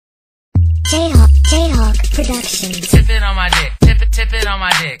J-Hawk Productions. Tip it on my dick, tip it on my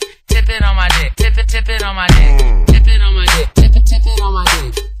dick, tip it on my dick, tip it on my dick, tip it on my dick, tip it on my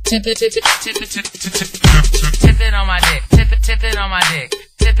dick, tip it on my dick, tip it on my dick,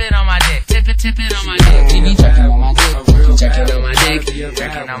 tip it on my dick, tip it on my dick. She be jerking on my dick, jerking on my dick,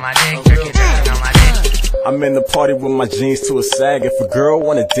 jerking on my dick, jerking on my dick. I'm in the party with my jeans to a sag. If a girl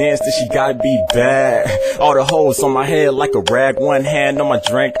wanna dance, then she gotta be bad. All the hoes on my head like a rag. One hand on my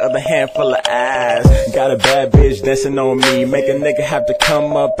drink, other hand full of ass. Got a bad bitch dancing on me, make a nigga have to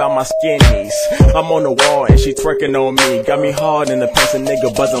come up out my skinnies. I'm on the wall and she twerking on me. Got me hard in the pants, a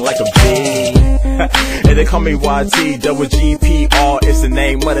nigga buzzing like a bee. And they call me YT, double GPR, it's the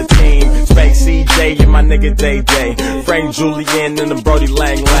name of the team. Spank CJ and my nigga Day Day, Frank Julian and the Brody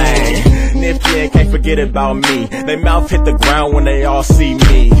Lang Lang. Nifty and can't forget about me. They mouth hit the ground when they all see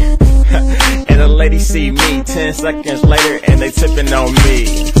me. And the ladies see me 10 seconds later and they tipping on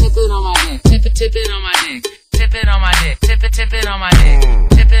me. Tip it on my dick, tip it on my dick, tip it on my dick, tip it on my dick,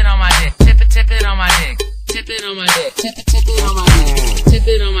 tip it on my dick, tip it on my dick, tip it on my dick, tip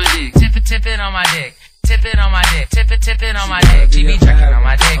it on my dick, tip it on my dick, tip it on my dick, tip it on my dick, tip it on my dick. She be jerking on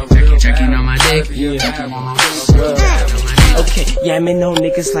my dick, jerking on my dick, jerking on my dick. Okay, yamming on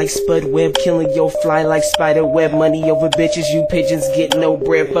niggas like Spud Webb, killing your fly like spider web. Money over bitches, you pigeons get no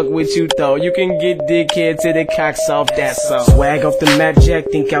bread. Fuck what you thought, you can get dickhead to the cocks off, that's all. Swag off the map, Jack,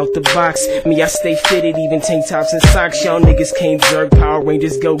 think out the box. Me, I stay fitted, even tank tops and socks. Y'all niggas can't jerk, Power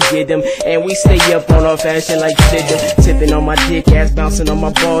Rangers go get them. And we stay up on our fashion like Fidder. Tipping on my dick, ass bouncing on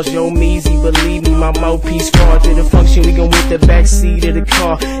my balls. Yo, measy, believe me, my mouthpiece far to the function. We gon' with the backseat of the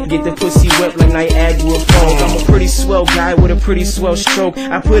car, get the pussy wet like Niagara Falls. I'm a pretty swell guy with a pretty swell stroke.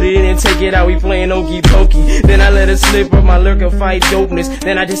 I put it in and take it out, we playing okey pokey. Then I let it slip of my lurker fight dopeness.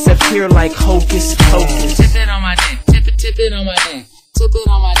 Then I disappear like hocus pocus. Tip it on my dick, tip it on my dick, tip it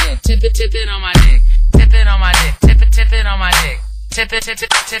on my dick, tip it on my dick, tip it on my dick, tip it on my dick, tip it on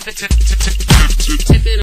my dick.